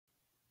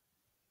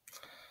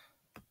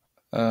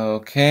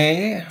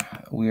Okay,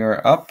 we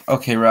are up.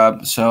 Okay,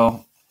 Rob,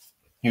 so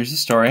here's the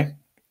story.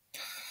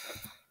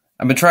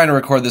 I've been trying to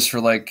record this for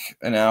like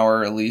an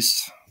hour at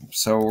least,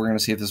 so we're gonna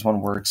see if this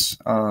one works.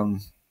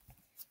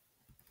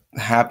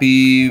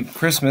 Happy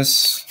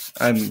Christmas.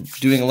 I'm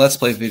doing a Let's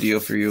Play video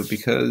for you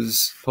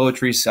because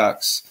poetry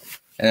sucks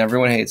and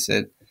everyone hates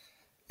it.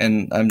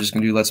 And I'm just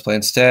gonna do Let's Play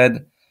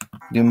instead.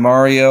 Do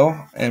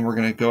Mario, and we're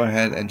gonna go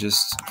ahead and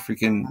just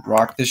freaking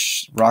rock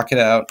it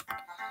out.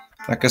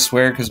 I'm not gonna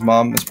swear because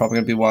Mom is probably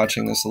gonna be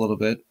watching this a little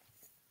bit.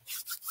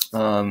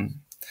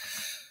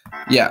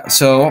 Yeah,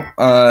 so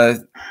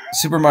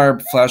Super Mario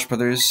Flash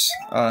Brothers.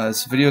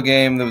 It's a video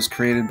game that was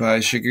created by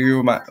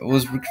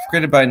was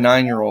created by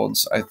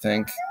 9-year-olds, I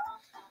think,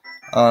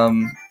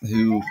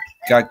 who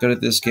got good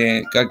at this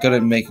game, got good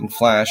at making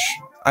Flash.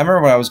 I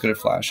remember when I was good at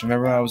Flash.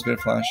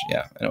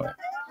 Yeah. Anyway,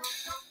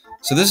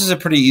 so this is a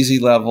pretty easy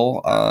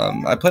level.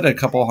 I played it a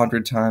couple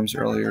hundred times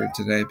earlier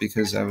today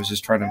because I was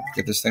just trying to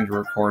get this thing to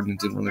record, and it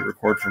didn't really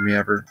record for me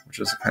ever, which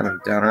was kind of a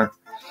downer.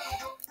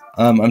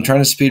 I'm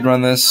trying to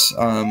speedrun this.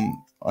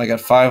 I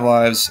got 5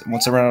 lives.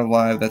 Once I run out of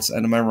life, that's the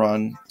end of my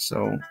run.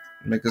 So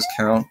make this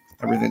count.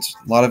 Everything's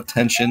a lot of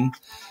tension,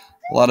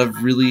 a lot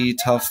of really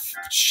tough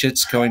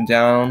shits going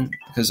down.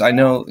 Because I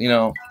know,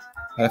 if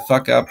I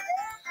fuck up,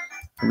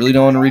 I really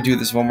don't want to redo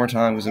this one more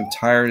time because I'm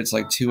tired. It's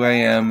like 2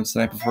 a.m. It's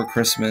the night before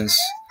Christmas.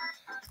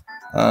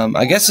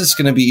 I guess it's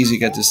going to be easy to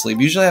get to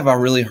sleep. Usually I have a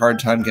really hard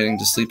time getting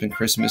to sleep in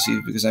Christmas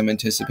Eve because I'm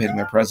anticipating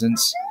my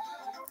presents.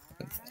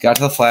 Got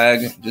to the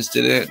flag. Just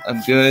did it.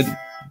 I'm good.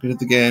 Good at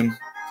the game.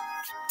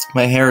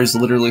 My hair is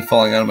literally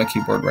falling out of my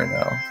keyboard right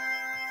now.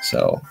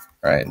 So,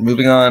 alright,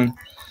 moving on.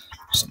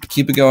 Just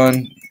keep it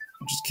going.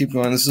 Just keep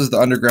going. This is the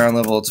underground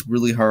level. It's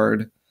really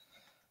hard.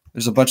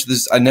 There's a bunch of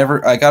this. I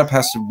got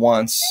past it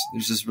once.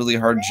 There's this really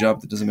hard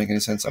jump that doesn't make any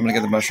sense. I'm gonna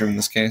get the mushroom in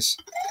this case.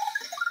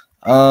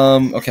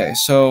 Okay,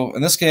 so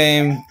in this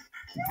game,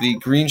 the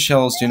green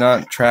shells do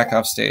not track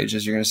off stage.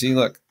 As you're gonna see,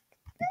 look,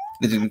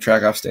 they didn't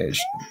track off stage.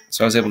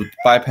 So I was able to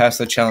bypass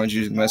the challenge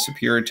using my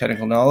superior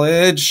technical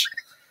knowledge.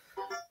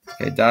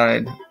 Okay,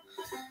 died.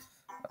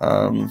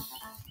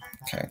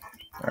 Okay,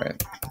 alright,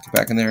 get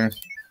back in there.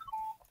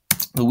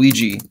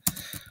 Luigi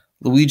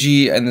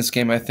in this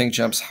game I think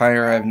jumps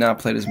higher. I have not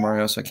played as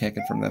Mario, so I can't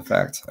confirm that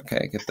fact.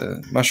 Okay, get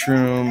the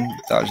mushroom,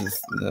 dodge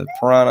the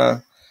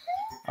piranha.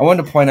 I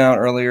wanted to point out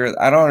earlier,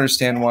 I don't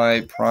understand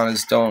why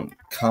piranhas don't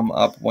come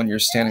up when you're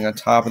standing on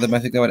top of them. I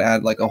think that would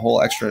add like a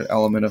whole extra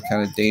element of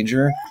kind of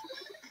danger.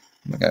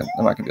 Oh my god,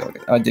 I'm not gonna be able to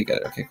get it. I did get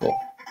it, okay, cool.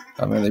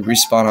 Oh man, they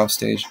respawn off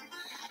stage.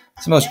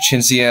 It's the most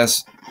chintzy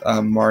ass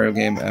Mario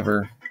game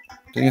ever.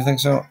 Do you think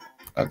so?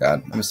 Oh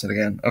god, I missed it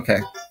again.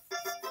 Okay.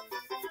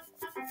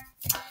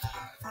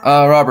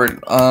 Robert,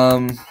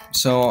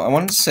 so I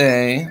wanted to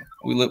say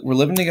we're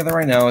living together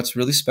right now. It's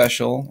really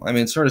special. I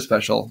mean, it's sort of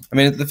special. I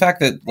mean, the fact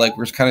that like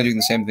we're kind of doing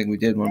the same thing we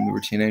did when we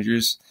were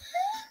teenagers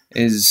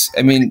is,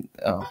 I mean,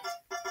 oh,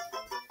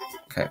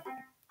 okay.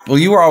 Well,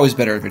 you were always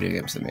better at video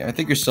games than me. I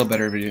think you're still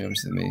better at video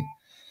games than me.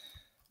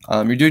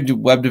 You're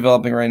doing web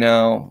developing right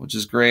now, which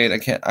is great.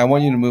 I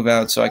want you to move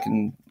out so I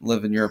can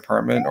live in your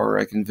apartment, or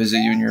I can visit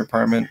you in your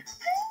apartment.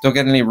 Don't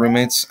get any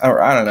roommates,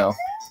 or I don't know.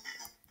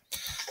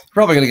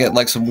 Probably gonna get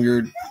like some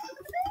weird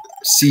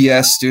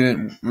CS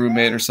student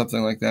roommate or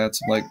something like that.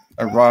 Some like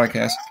erotic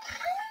ass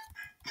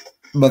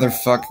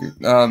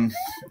motherfucker.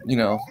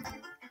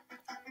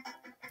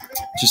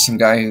 Just some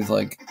guy who's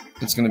like,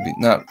 it's gonna be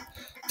not.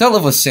 Don't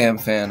live with Sam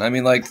Fan. I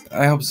mean, like,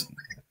 I hope.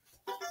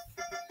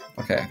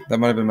 Okay, that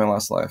might have been my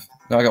last life.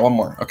 No, I got one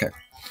more. Okay.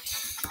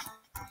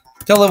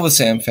 Don't live with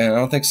Sam Fan. I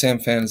don't think Sam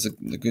Fan is a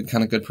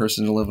good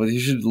person to live with.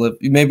 You should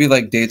maybe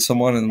like date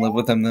someone and live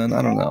with them then.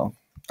 I don't know.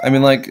 I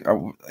mean, like,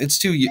 it's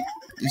too. You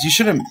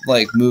shouldn't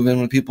like move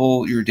in with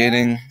people you're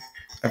dating.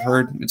 I've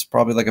heard it's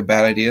probably like a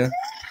bad idea,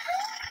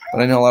 but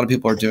I know a lot of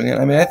people are doing it.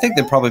 I mean, I think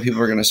that probably people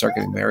are going to start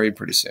getting married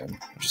pretty soon,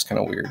 which is kind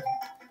of weird.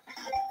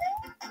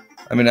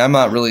 I mean, I'm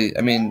not really.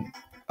 I mean,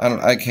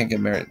 I can't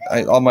get married.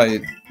 All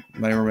my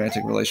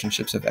romantic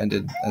relationships have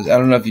ended. I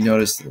don't know if you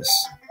noticed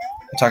this.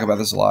 I talk about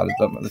this a lot,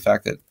 but the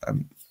fact that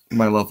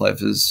my love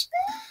life is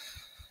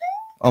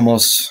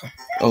almost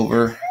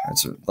over.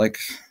 It's like,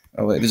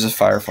 oh wait, there's a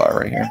firefly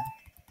right here.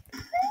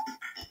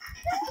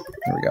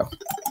 There we go.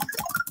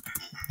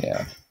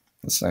 Yeah,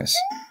 that's nice.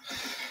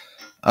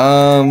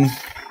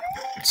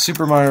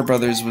 Super Mario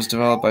Brothers was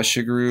developed by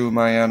Shigeru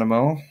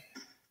Miyamoto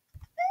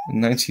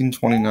in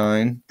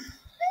 1929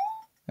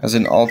 as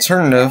an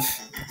alternative.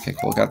 Okay,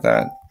 cool, got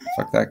that.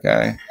 Fuck that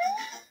guy.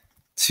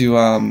 To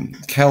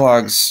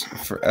Kellogg's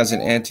as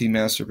an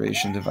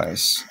anti-masturbation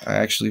device. I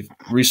actually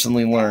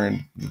recently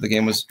learned that the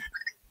game was.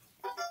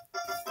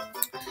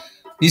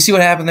 You see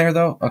what happened there,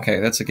 though? Okay,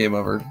 that's a game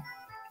over.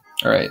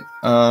 All right.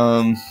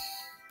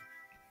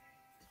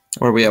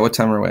 Where are we at? What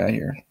time are we at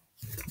here?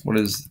 What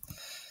is?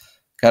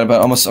 Got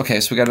about almost. Okay,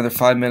 so we got another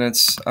 5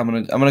 minutes. I'm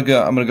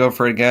gonna go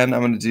for it again.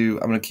 I'm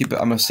gonna keep it.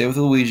 I'm gonna stay with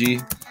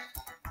Luigi.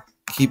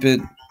 Keep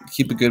it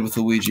good with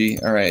Luigi.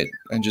 All right,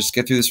 and just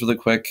get through this really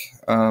quick.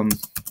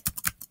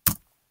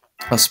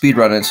 I'll speed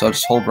run it, so I'll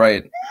just hold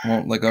right. I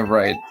won't let go of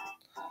right.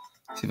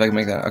 See if I can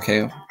make that.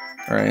 Okay.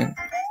 All right.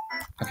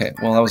 Okay.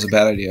 Well, that was a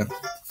bad idea. I'm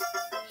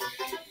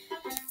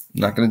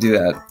not going to do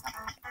that.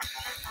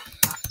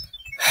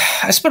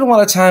 I spend a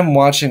lot of time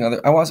watching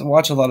I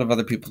watch a lot of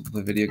other people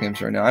play video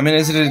games right now. I mean,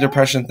 is it a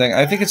depression thing?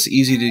 I think it's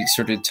easy to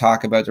sort of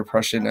talk about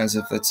depression as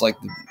if it's like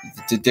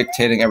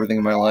dictating everything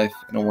in my life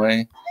in a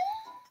way.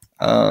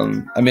 I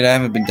mean, I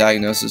haven't been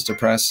diagnosed as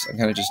depressed. I'm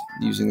kind of just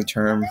using the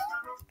term.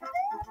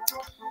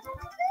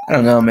 I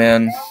don't know,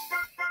 man.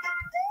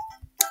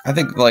 I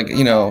think, like,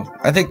 you know,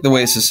 I think the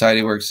way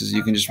society works is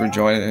you can just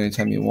rejoin it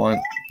anytime you want.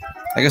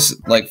 I guess,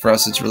 like, for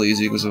us, it's really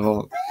easy because of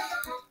all...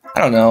 I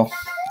don't know.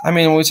 I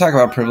mean, when we talk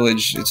about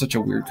privilege, it's such a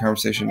weird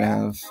conversation to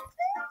have.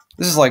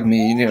 This is like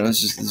me, you know,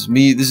 this is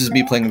me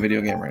playing a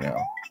video game right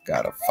now.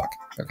 God, oh, fuck.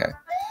 Okay.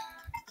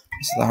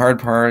 This is the hard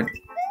part.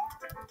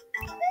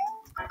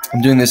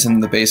 I'm doing this in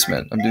the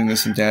basement. I'm doing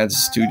this in Dad's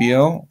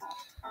studio.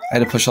 I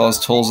had to push all his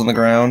tools on the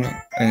ground,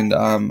 and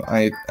I'm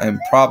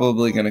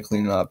probably going to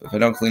clean it up. If I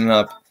don't clean it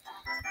up,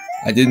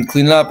 I didn't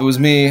clean it up. It was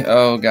me.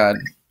 Oh, God.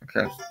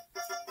 Okay.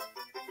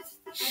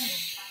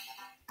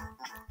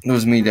 It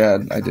was me,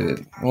 Dad. I did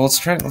it. Well, let's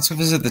go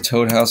visit the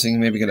Toad house and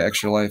maybe get an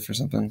extra life or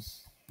something.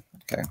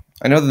 Okay.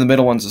 I know that the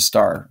middle one's a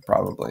star,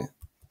 probably.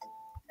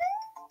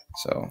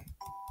 So,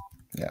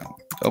 yeah.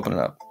 Open it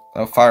up.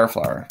 Oh, fire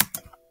flower.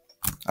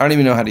 I don't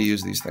even know how to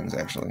use these things,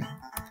 actually.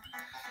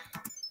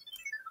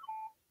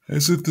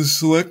 Is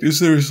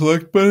there a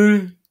select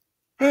button?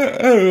 I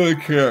don't really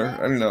care.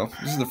 I don't know.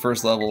 This is the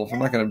first level. I'm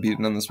not going to beat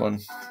it on this one.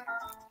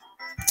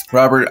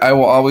 Robert, I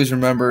will always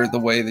remember the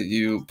way that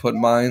you put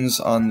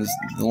mines on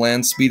the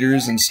land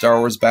speeders in Star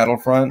Wars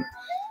Battlefront,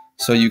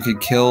 so you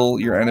could kill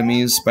your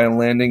enemies by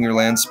landing your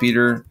land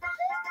speeder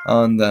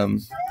on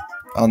them,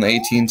 on the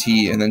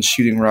AT&T, and then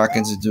shooting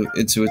rockets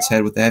into its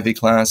head with the heavy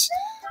class.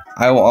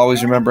 I will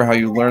always remember how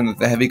you learned that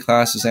the heavy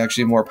class is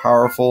actually more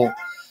powerful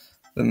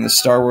than the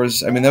Star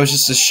Wars. I mean, that was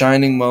just a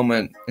shining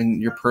moment in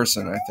your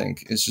person, I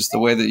think. It's just the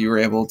way that you were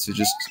able to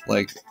just,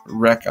 like,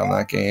 wreck on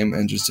that game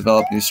and just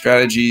develop new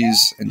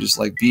strategies and just,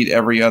 like, beat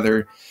every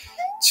other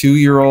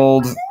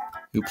 2-year-old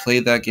who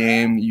played that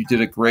game. You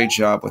did a great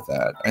job with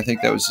that. I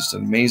think that was just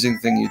an amazing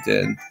thing you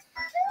did.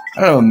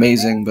 I don't know,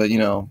 amazing, but, you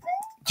know,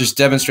 just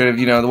demonstrative.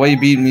 You know, the way you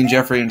beat me and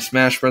Jeffrey in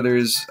Smash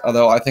Brothers,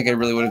 although I think I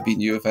really would have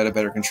beaten you if I had a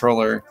better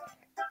controller.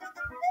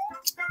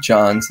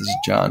 This is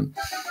John.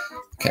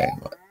 Okay.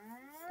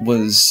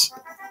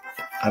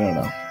 I don't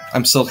know.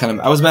 I'm still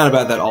I was mad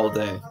about that all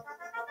day.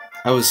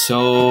 I was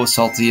so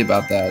salty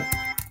about that.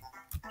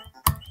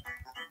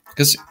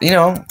 Because, you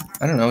know,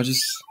 I don't know, it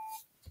just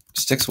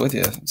sticks with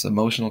you. It's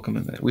emotional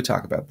commitment. We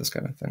talk about this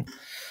kind of thing.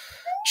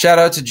 Shout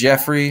out to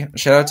Jeffrey.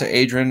 Shout out to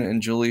Adrian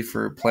and Julie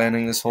for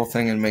planning this whole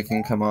thing and making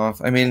it come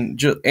off. I mean,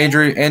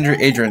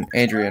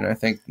 Adrian, I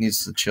think,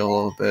 needs to chill a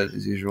little bit,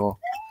 as usual.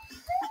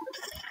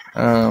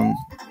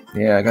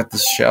 Yeah, I got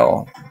this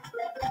shell.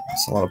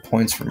 That's a lot of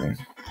points for me.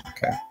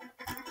 Okay.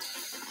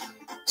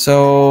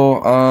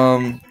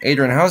 So,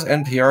 Adrian, how's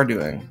NPR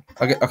doing?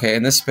 Okay,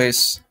 in this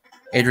space,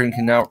 Adrian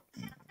can now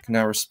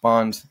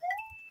respond.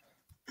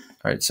 All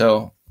right,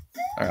 so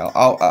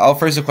I'll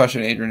phrase the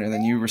question, Adrian, and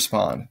then you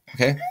respond.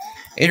 Okay,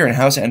 Adrian,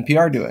 how's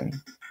NPR doing?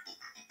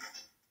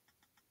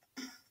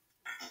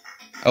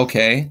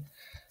 Okay.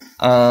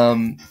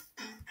 Do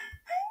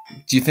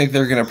you think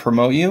they're gonna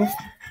promote you?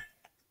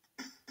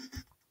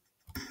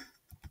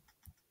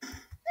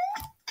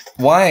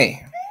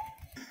 Why?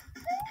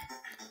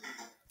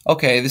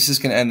 Okay, this is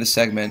going to end the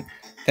segment.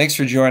 Thanks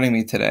for joining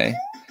me today.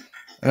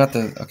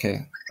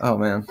 Okay. Oh,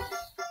 man.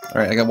 All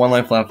right, I got one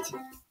life left.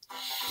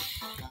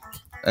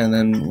 And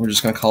then we're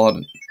just going to call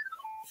it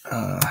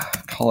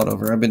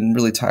over. I've been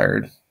really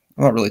tired.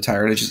 I'm not really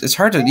tired. It's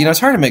hard to, you know, it's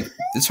hard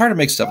to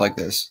make stuff like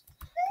this.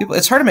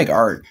 It's hard to make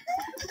art.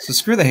 So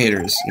screw the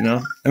haters, you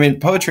know? I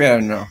mean, poetry, I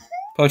don't know.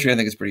 Poetry, I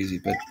think is pretty easy,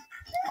 but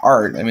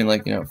art, I mean,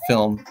 like, you know,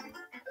 film,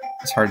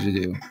 it's hard to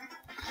do.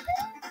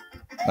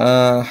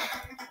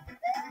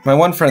 My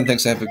one friend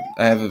thinks I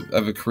have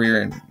a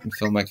career in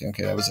filmmaking.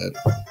 Okay, that was it.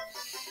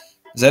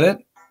 Is that it?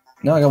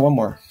 No, I got one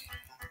more.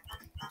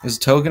 Is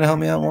Toad gonna help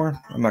me out more?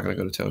 I'm not gonna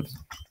go to Toad.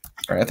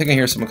 All right, I think I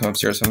hear someone come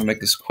upstairs, so I'm gonna make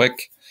this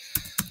quick.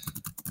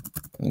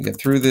 I'm gonna get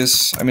through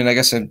this. I mean, I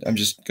guess I'm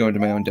just going to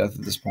my own death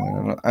at this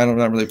point. I'm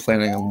not really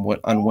planning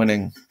on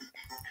winning,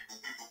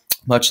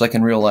 much like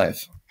in real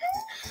life.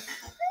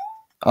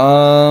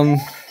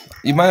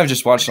 You might have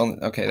just watched on.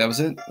 Okay, that was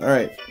it. All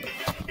right.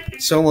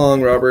 So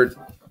long, Robert.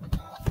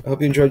 I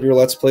hope you enjoyed your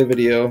Let's Play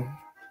video.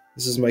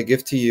 This is my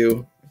gift to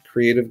you, a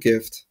creative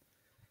gift.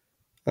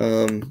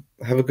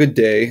 Have a good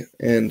day,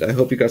 and I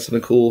hope you got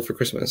something cool for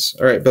Christmas.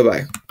 All right,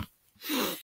 bye-bye.